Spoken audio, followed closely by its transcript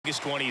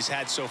Biggest one he's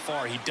had so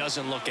far. He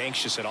doesn't look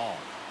anxious at all.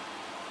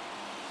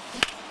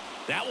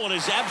 That one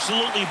is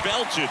absolutely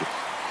belted.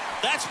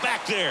 That's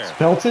back there. It's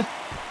belted.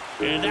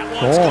 And that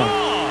one's gone.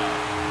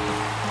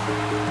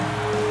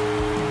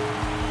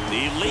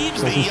 He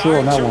leaves the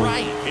yard to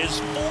right. His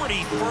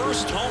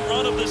 41st home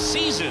run of the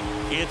season.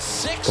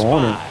 It's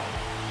 6-5.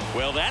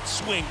 Well, that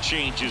swing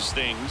changes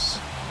things.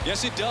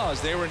 Yes, it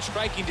does. They were in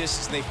striking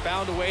distance, and they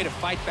found a way to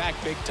fight back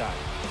big time.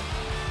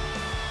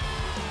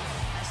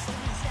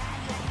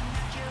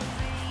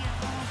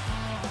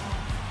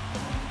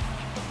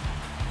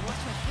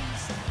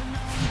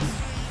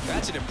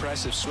 That's an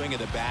impressive swing of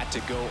the bat to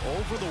go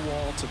over the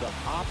wall to the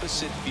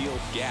opposite field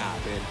gap.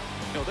 And,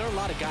 you know, there are a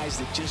lot of guys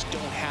that just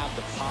don't have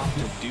the pop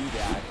to do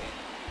that.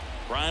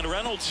 Ryan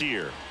Reynolds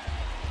here.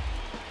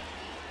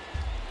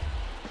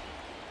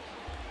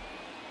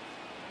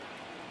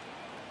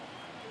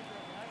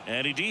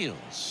 And he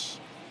deals.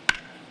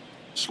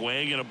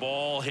 Swing and a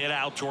ball hit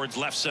out towards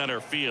left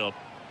center field.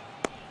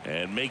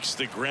 And makes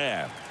the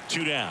grab.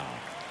 2 down.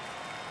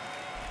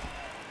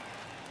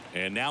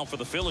 And now for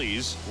the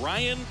Phillies,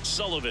 Ryan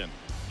Sullivan.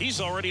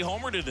 He's already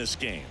homered in this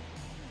game.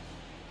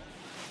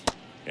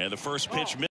 And the first pitch